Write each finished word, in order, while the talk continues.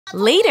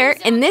Later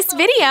in this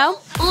video.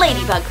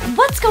 Ladybug,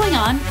 what's going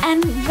on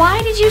and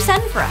why did you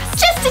send for us?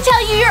 Just to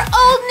tell you you're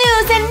old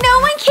news and no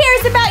one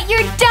cares about your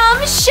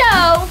dumb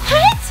show.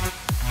 What?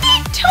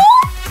 You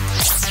don't?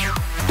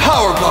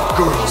 Powerpuff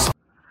Girls.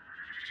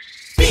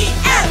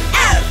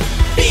 BFF!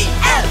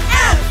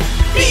 BFF!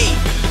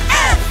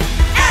 BFF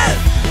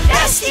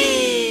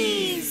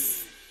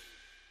Besties!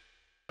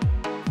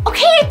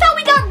 Okay, I thought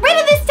we got rid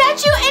of this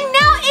statue and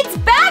now it's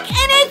back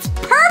and it's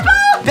purple?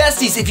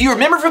 Besties, if you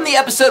remember from the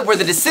episode where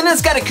the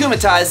Descendants got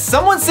akumatized,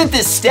 someone sent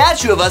this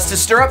statue of us to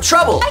stir up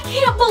trouble. I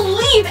can't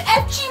believe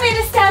FG made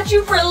a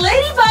statue for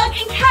Ladybug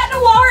and Cat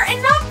Noir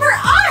and not for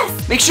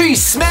us! Make sure you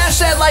smash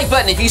that like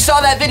button if you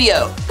saw that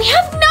video. We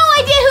have no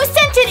idea who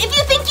sent it. If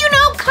you think you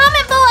know,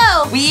 comment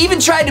below. We even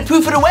tried to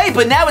poof it away,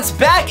 but now it's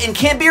back and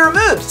can't be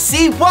removed.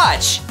 See,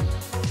 watch.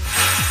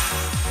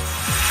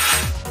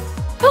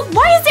 But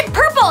why is it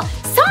purple?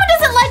 Someone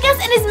doesn't like us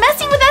and is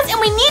messing with us and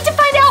we need to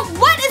find out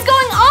what is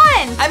going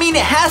on. I mean,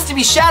 it has to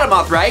be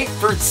SHADOWMOTH, right?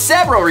 For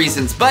several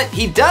reasons, but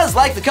he does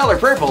like the color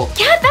purple.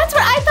 Yeah, that's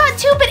what I thought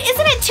too, but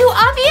isn't it too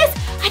obvious?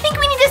 I think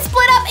we need to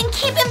split up and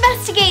keep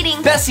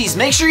investigating. Besties,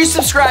 make sure you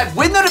subscribe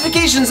with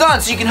notifications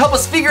on so you can help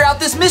us figure out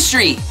this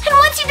mystery. And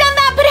once you've done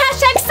that, put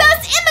hashtag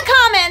sus in the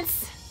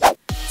comments.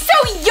 So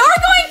you're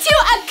going to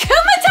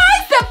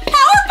akumatize the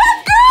Powerpuff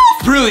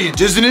Girls?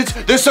 Brilliant, isn't it?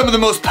 They're some of the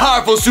most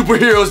powerful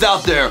superheroes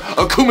out there.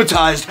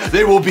 Akumatized,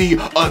 they will be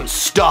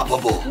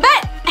unstoppable.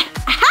 But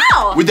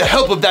how? With the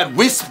help of that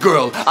Wisp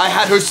girl, I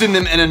had her send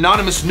them an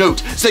anonymous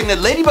note saying that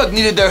Ladybug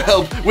needed their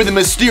help with a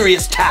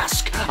mysterious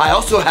task. I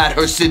also had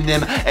her send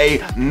them a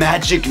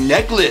magic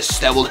necklace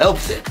that will help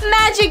them.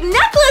 Magic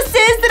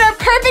necklaces that are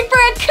perfect for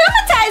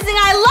akumatizing.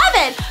 I love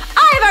it.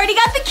 I've already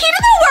got the key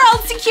to the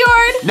world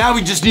secured. Now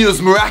we just need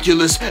those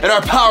miraculous and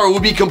our power will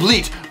be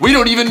complete. We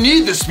don't even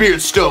need the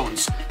spirit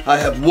stones. I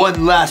have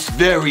one last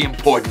very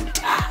important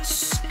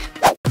task.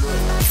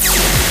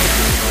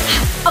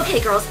 Okay,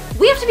 girls,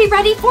 we have to be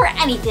ready for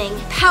anything.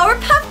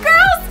 Powerpuff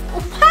Girls?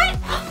 What?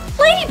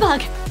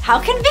 Ladybug, how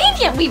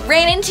convenient. We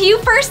ran into you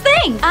first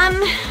thing.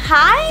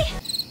 Hi?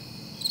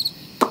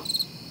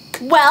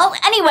 Well,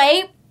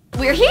 anyway,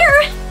 we're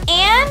here.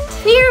 And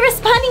we're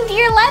responding to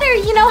your letter.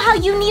 You know how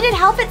you needed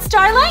help at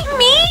Starlight?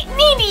 Me?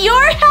 Need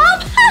your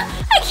help?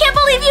 I can't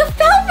believe you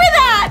fell for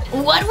that.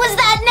 What was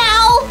that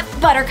now?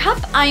 Buttercup,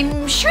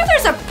 I'm sure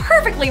there's a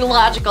perfectly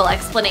logical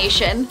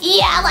explanation.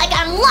 Yeah, like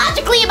I'm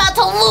logically about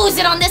to lose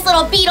it on this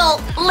little beetle.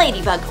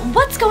 Ladybug,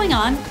 what's going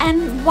on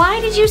and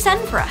why did you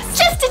send for us?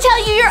 Just to tell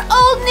you you're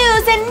old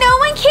news and no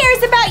one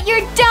cares about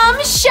your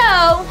dumb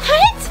show.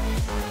 What?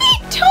 They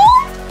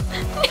don't?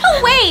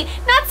 No way!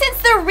 Not since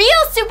the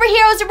real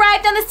superheroes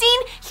arrived on the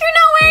scene. You're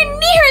nowhere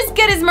near as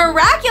good as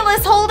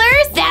miraculous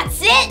holders.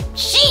 That's it.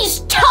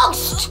 She's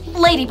toast.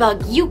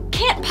 Ladybug, you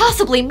can't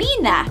possibly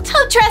mean that.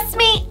 Oh, trust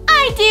me,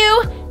 I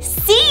do.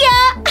 See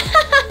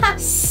ya.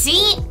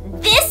 See?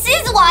 This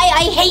is why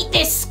I hate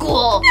this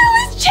school.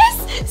 That was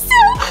just so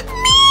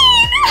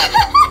mean.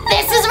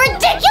 This is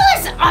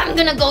ridiculous. I'm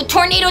gonna go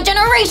tornado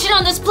generation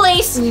on this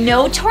place.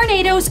 No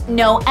tornadoes,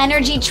 no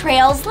energy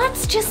trails.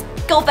 Let's just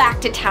go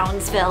back to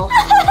Townsville.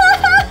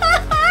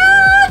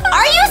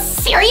 Are you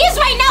serious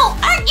right now?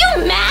 Aren't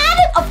you mad?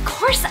 Of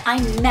course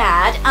I'm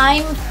mad.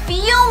 I'm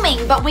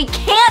fuming, but we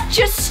can't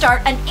just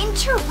start an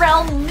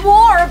inter-realm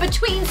war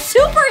between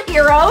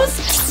superheroes.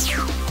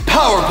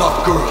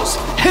 Powerpuff Girls.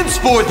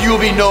 Henceforth you will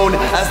be known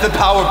as the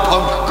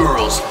POWERPUNK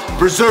Girls.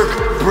 Berserk,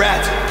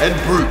 Brat, and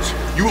Brute.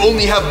 You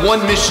only have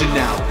one mission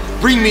now.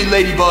 Bring me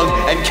Ladybug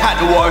and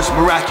Cat Noir's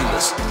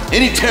Miraculous.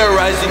 Any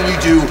terrorizing you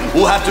do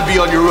will have to be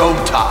on your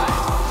own time.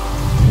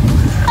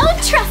 Oh,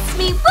 trust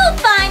me, we'll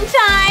find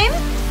time.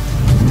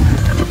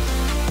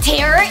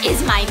 Terror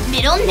is my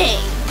middle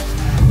name.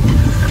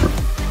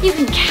 You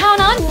can count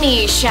on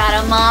me,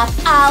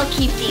 SHADOWMOTH. I'll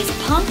keep these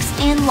punks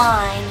in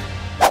line.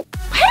 Why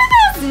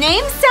do those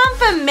names sound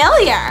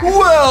familiar?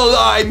 Well,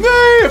 I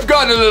may have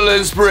gotten a little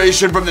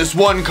inspiration from this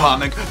one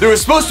comic. There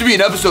was supposed to be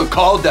an episode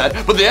called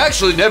that, but they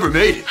actually never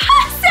made it.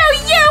 So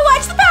you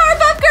watch the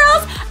Powerpuff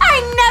Girls?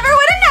 I never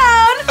would have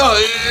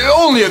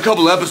known. Only a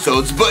couple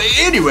episodes, but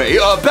anyway,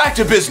 back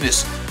to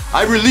business.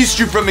 I released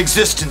you from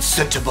existence,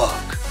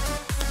 Centibug.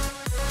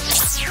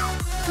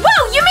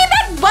 Whoa, you mean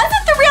that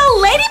wasn't the real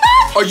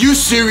Ladybug? Are you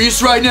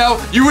serious right now?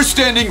 You were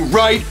standing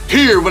right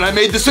here when I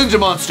made the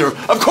Centimonster.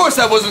 Of course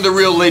that wasn't the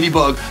real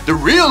Ladybug. The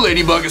real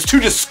Ladybug is too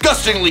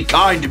disgustingly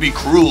kind to be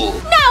cruel.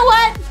 Now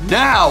what?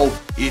 Now,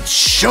 it's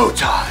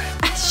showtime.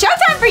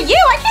 Showtime for you?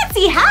 I can't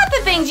see half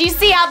the things you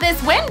see out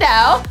this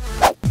window.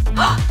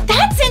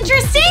 That's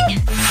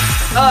interesting.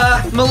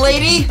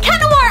 Milady?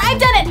 Cat Noir, I've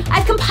done it.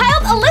 I've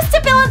compiled a list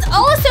of villains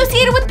all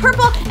associated with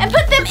purple and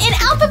put them in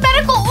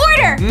alphabetical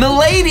order.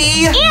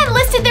 Milady! And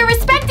listed their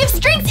respective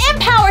strengths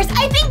and powers.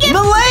 I think it—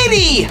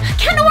 Milady!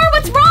 Cat Noir,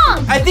 what's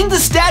wrong? I think the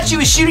statue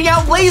is shooting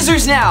out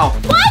lasers now.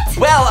 What?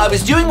 Well, I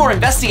was doing more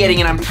investigating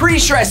and I'm pretty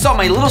sure I saw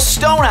my little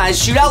stone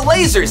eyes shoot out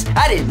lasers.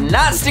 I did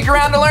not stick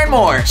around to learn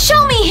more.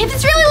 Show me. If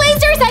it's really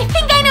lasers, I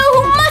think I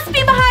know who must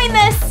be behind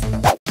this.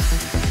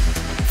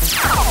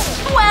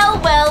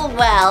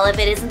 well, if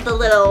it isn't the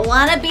little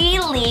wannabe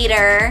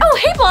leader. Oh,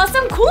 hey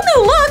Blossom, cool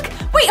new look.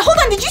 Wait, hold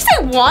on, did you say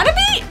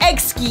wannabe?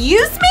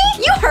 Excuse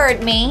me? You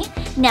heard me.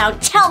 Now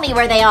tell me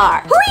where they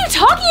are. Who are you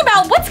talking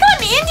about? What's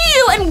gotten into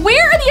you? And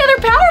where are the other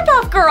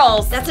Powerpuff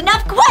Girls? That's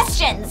enough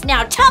questions.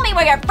 Now tell me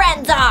where your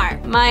friends are.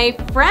 My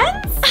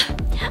friends?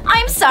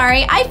 I'm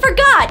sorry, I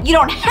forgot. You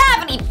don't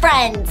have any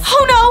friends.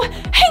 Oh no,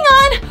 hang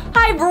on.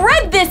 I've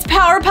read this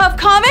Powerpuff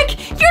comic.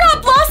 You're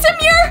not Blossom,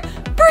 you're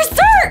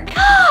Berserk.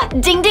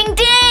 Ding, ding,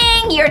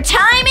 ding. Your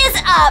time is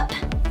up.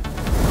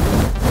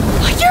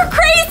 You're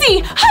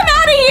crazy. I'm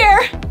out of here.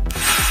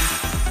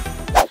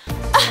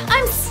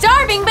 I'm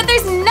starving, but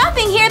there's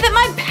nothing here that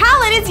my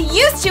palate is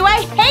used to.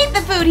 I hate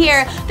the food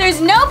here. There's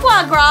no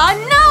foie gras,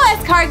 no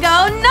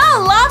escargot,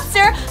 no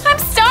lobster. I'm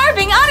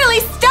starving,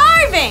 utterly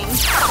starving.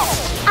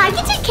 I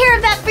can take care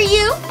of that for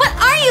you. What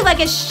are you, like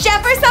a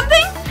chef or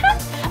something?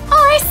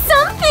 Or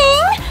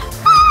something?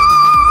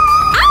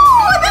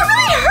 Ow, that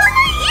really hurt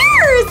my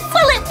ears.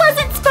 Well, it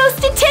wasn't supposed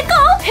to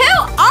tickle. Who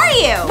are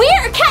you?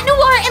 We're Cat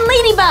Noir and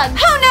Ladybug.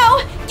 Oh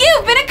no,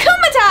 you've been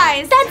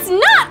akumatized. That's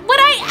not what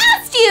I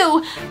asked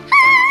you.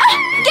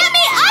 Get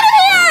me out of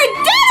here,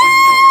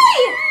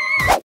 Daddy!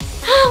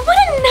 What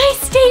a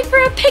nice day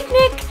for a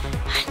picnic.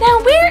 Now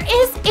where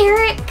is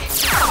Eric?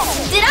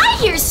 Did I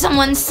hear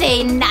someone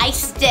say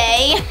nice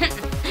day?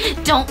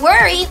 Don't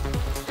worry,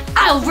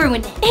 I'll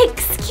ruin it.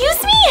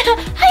 Excuse me?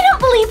 I don't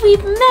believe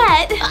we've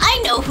met.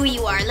 I know who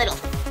you are, little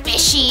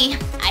fishy.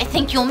 I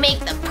think you'll make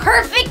the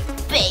perfect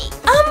bait.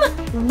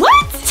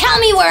 What? Tell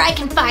me where I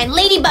can find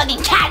Ladybug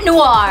and Cat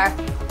Noir.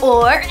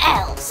 Or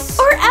else.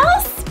 Or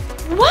else?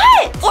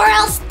 What? Or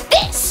else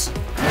this.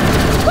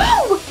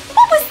 Whoa!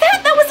 What was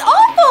that? That was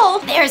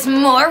awful! There's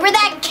more where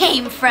that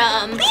came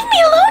from. Leave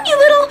me alone, you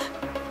little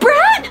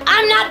brat!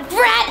 I'm not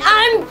brat,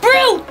 I'm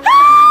brute!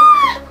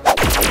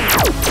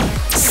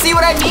 See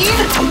what I mean?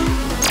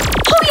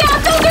 Oh yeah,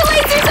 those are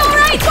lasers,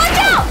 alright! Watch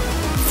out!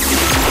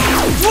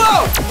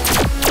 Whoa!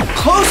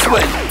 Close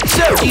one.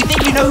 So, do you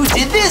think you know who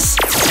did this?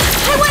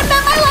 I wouldn't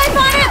bet my life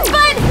on it,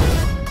 but...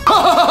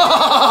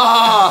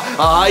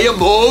 I am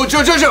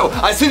Mojo Jojo.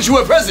 I sent you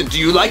a present. Do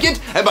you like it?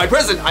 And by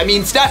present, I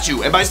mean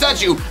statue. And by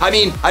statue, I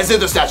mean I sent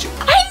the statue.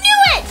 I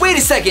knew it! Wait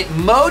a second,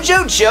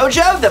 Mojo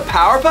Jojo, the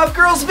Powerpuff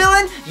Girls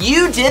villain?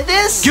 You did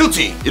this?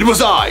 Guilty. It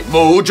was I,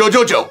 Mojo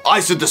Jojo. I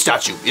sent the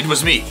statue. It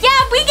was me.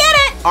 Yeah, we get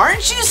it!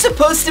 Aren't you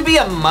supposed to be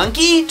a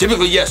monkey?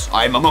 Typically, yes,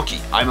 I am a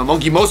monkey. I'm a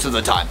monkey most of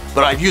the time.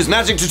 But I've used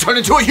magic to turn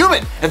into a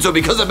human. And so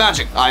because of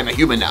magic, I'm a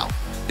human now.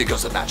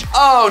 Because of magic.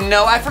 Oh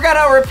no, I forgot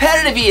how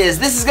repetitive he is.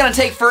 This is gonna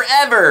take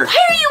forever.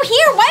 Why are you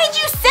here? Why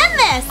did you send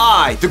this?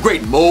 I, the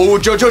great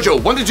Mojo Jojo,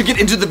 wanted to get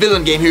into the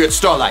villain game here at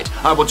Starlight.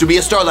 I want to be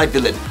a Starlight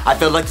villain. I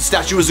felt like the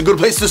statue was a good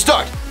place to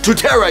start. To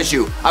terrorize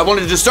you, I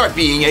wanted to start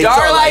being a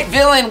Starlight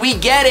villain, we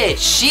get it.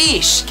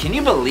 Sheesh, can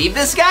you believe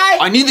this guy?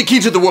 I need the key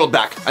to the world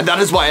back, and that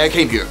is why I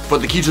came here, for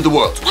the key to the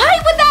world. Why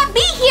would that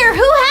be here?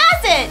 Who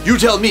has it? You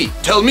tell me,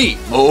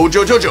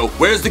 Mojo Jojo,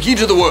 where's the key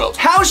to the world?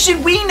 How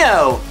should we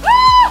know?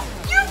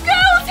 You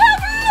girls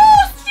have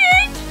lost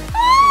it!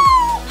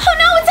 Oh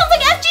no, it sounds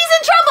like FG's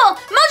in trouble!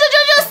 Mojo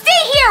Jojo,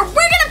 stay here!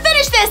 We're gonna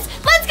finish this!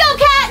 Let's go,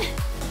 Cat!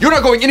 You're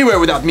not going anywhere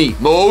without me,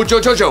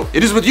 Mojo Jojo.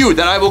 It is with you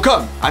that I will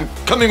come. I'm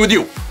coming with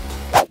you.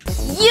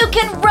 You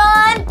can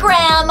run,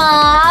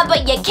 Grandma,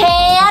 but you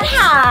can't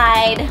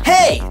hide.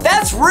 Hey,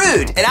 that's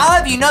rude. And I'll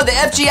have you know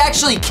that FG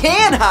actually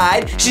can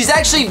hide. She's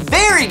actually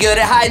very good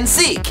at hide and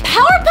seek.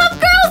 Powerpuff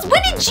Girls,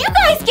 when did you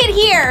guys get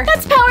here?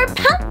 That's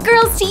Powerpunk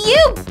Girls to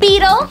you,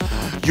 Beetle.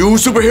 You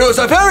superheroes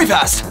are very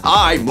fast.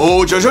 I,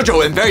 Mojo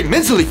Jojo, am very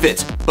mentally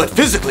fit. But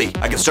physically,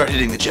 I can start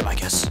hitting the gym, I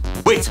guess.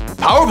 Wait,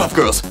 Powerpuff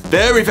Girls,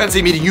 very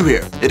fancy meeting you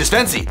here. It is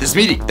fancy, this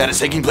meeting that is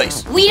taking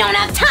place. We don't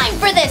have time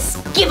for this.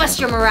 Give us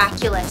your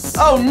miraculous.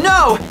 Oh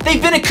no,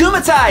 they've been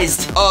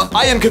akumatized.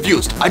 I am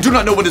confused. I do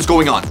not know what is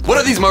going on. What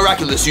are these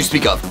miraculous you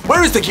speak of?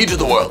 Where is the key to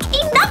the world?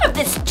 Enough of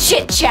this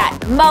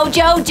chit-chat.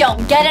 Mojo,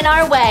 don't get in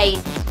our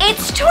way.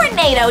 It's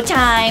tornado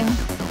time.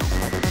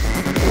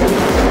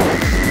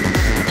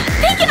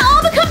 They can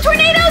all become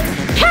tornadoes!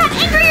 Cat,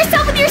 anchor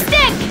yourself with your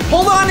stick!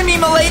 Hold on to me,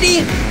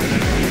 milady.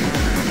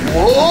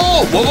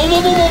 Whoa, whoa, whoa,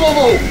 whoa, whoa, whoa, whoa,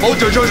 whoa.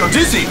 Mojo Jojo,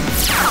 dizzy.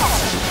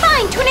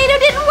 Fine, tornado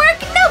didn't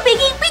work. No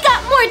biggie, we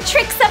got more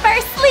tricks up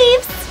our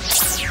sleeves.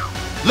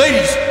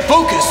 Ladies,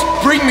 focus.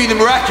 Bring me the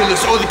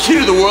miraculous or the key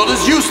to the world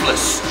is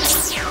useless.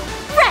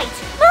 Right,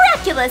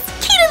 miraculous,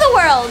 key to the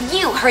world.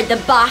 You heard the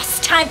boss.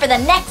 Time for the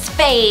next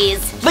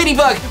phase.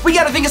 Ladybug, we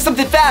gotta think of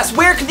something fast.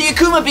 Where could the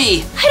Akuma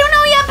be? I don't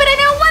know yet, but I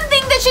know one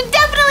thing that should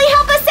definitely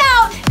help us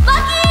out.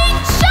 Lucky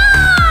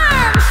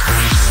Charms!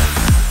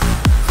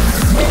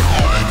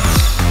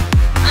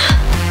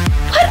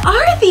 What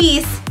are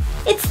these?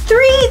 It's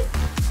 3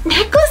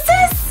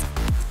 necklaces?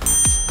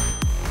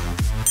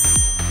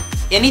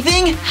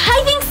 Anything?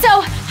 I think so.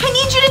 I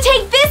need you to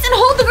take this and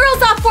hold the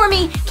girls off for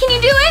me. Can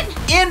you do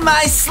it? In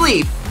my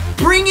sleep.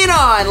 Bring it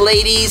on,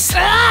 ladies.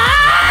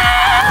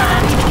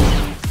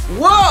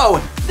 Whoa,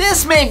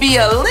 this may be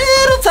a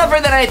little tougher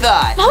than I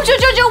thought. Mojo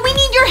Jojo, we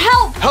need your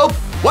help. Help?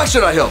 Why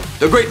should I help?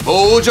 The great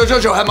Mojo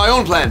Jojo have my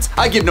own plans.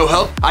 I give no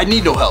help. I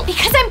need no help.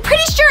 Because I'm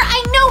pretty sure I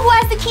know who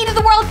has the key to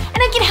the world,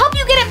 and I can help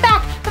you get it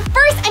back. But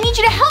first, I need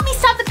you to help me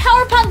stop the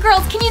POWERPUFF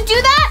Girls. Can you do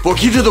that? For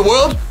key to the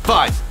world?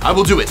 Fine, I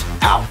will do it.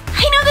 How?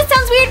 I know this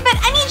sounds weird, but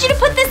I need you to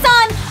put this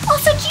on.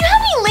 Also, do you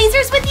have any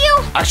lasers with you?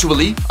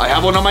 Actually, I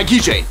have one on my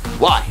keychain.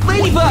 Why?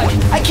 Ladybug,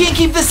 I can't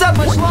keep this up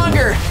much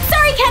longer.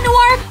 Sorry, Cat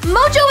Noir.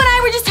 Mojo and I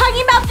were just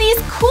talking about these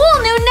cool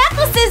new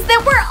necklaces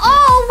that we're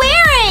all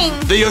wearing.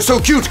 They are so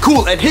cute,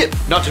 cool, and hip.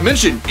 Not to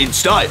mention, in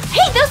style.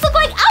 Hey, those look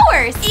like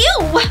ours.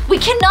 Ew! We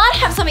cannot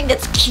have something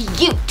that's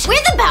cute.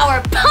 We're the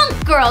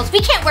POWERPUNK Girls.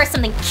 We can't wear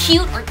something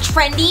cute or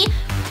trendy.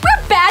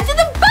 We're bad to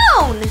the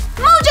bone.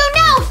 Mojo,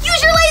 now,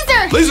 use your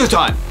laser. Laser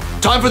time.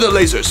 Time for the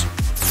lasers.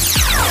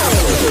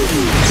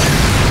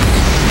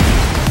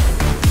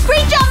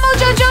 Great job,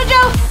 Mojo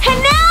Jojo. And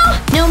now,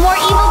 No more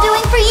evil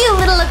doing for you,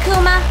 little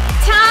Akuma.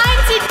 time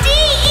to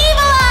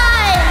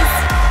de-evilize.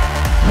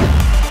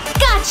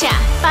 Gotcha.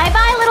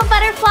 Bye-bye, little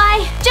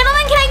butterfly.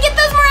 Gentlemen, can I get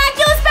those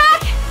miraculous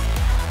back?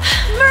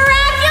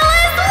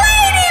 Miraculous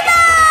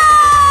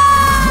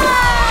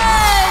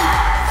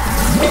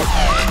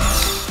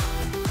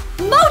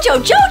ladybug! Mojo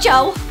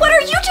Jojo, what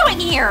are you doing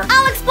here?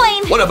 I'll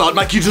explain. What about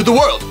my key to the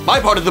world? My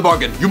part of the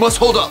bargain. You must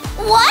hold up.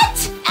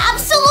 What?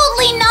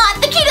 Absolutely not.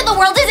 The key to the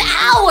world is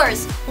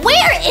ours.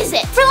 Where is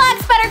it?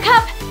 Relax,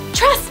 Buttercup.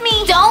 Trust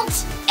me.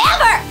 Don't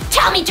ever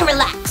tell me to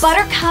relax.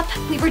 Buttercup,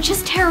 we were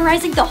just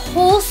terrorizing the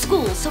whole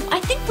school, so I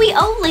think we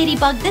owe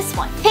Ladybug this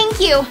one. Thank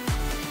you.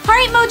 All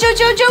right, Mojo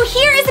Jojo,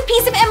 here is a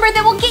piece of ember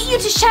that will get you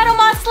to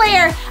SHADOWMOTH's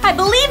lair. I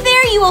believe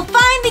there you will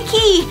find the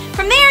key.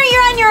 From there,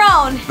 you're on your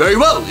own. Very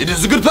well. It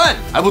is a good plan.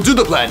 I will do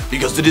the plan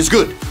because it is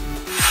good.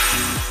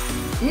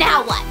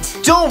 Now what?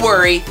 Don't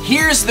worry,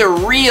 here's the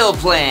real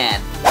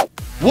plan.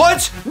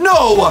 What?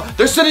 No!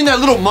 They're sending that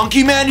little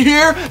monkey man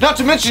here? Not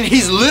to mention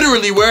he's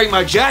literally wearing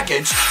my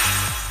jacket.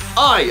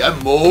 I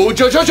am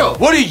Mojo Jojo.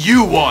 What do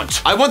you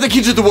want? I want the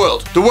key to the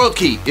world. The world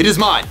key. It is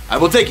mine. I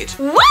will take it.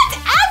 What?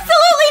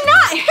 Absolutely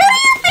not. Who do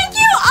you think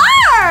you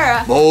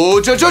are?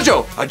 Mojo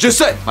Jojo. I just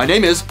said, my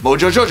name is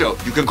Mojo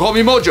Jojo. You can call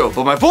me Mojo,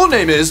 but my full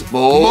name is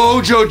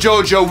Mojo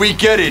Jojo. We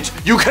get it.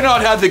 You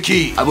cannot have the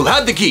key. I will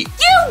have the key.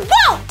 You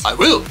won't. I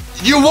will.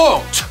 You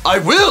won't. I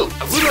will.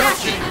 I will have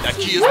the key. That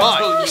key is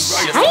mine. Yes,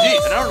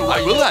 indeed. And I don't know why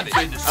I will have it.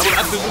 I will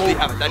absolutely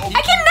have it. That key.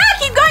 I cannot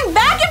keep going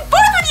back and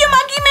forth with you,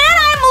 Monkey Man.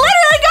 I'm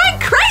literally going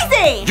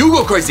crazy. You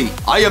go crazy.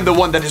 I am the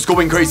one that is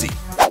going crazy.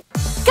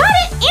 Got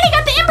it. And I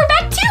got the ember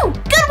back too.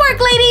 Good work,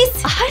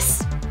 ladies.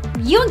 Us?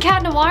 You and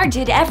Cat Noir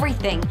did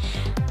everything.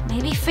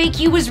 Maybe Fake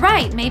You was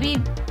right. Maybe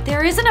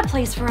there isn't a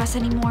place for us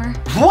anymore.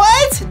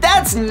 What?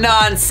 That's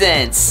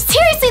nonsense.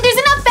 Seriously, there's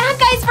enough bad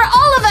guys for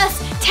all of us.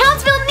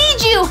 Townsville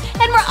needs you,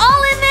 and we're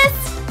all in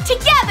this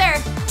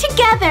together.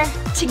 Together.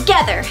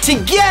 Together.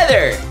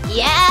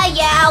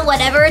 Yeah,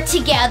 whatever,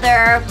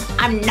 together.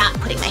 I'm not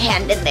putting my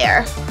hand in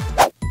there.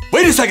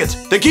 Wait a second.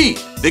 The key.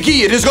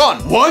 It is gone.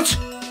 What?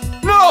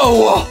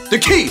 No! The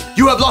key!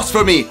 You have lost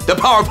for me. The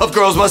Powerpuff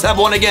Girls must have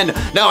won again.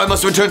 Now I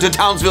must return to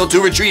Townsville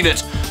to retrieve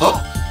it. Oh,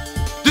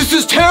 this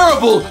is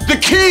terrible. The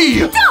key!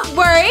 Don't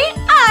worry,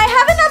 I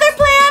have another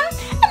plan,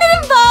 and it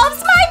involves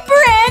my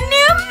brand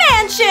new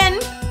mansion.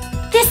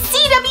 This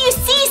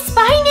CWC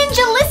Spy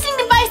Ninja listening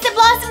device that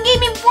Blossom gave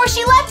me before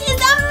she left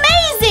is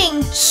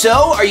amazing.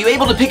 So, are you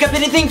able to pick up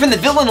anything from the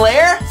villain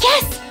lair?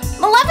 Yes,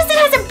 Maleficent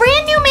has a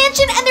brand new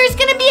mansion, and there's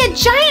gonna be a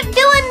giant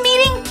villain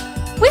meeting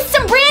with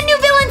some brand new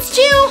villains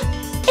too.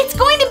 It's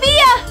going to be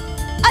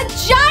a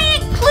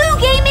giant clue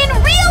game in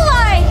real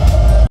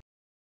life.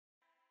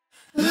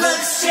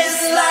 Looks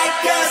just like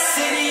a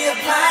city of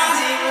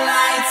blinding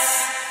lights.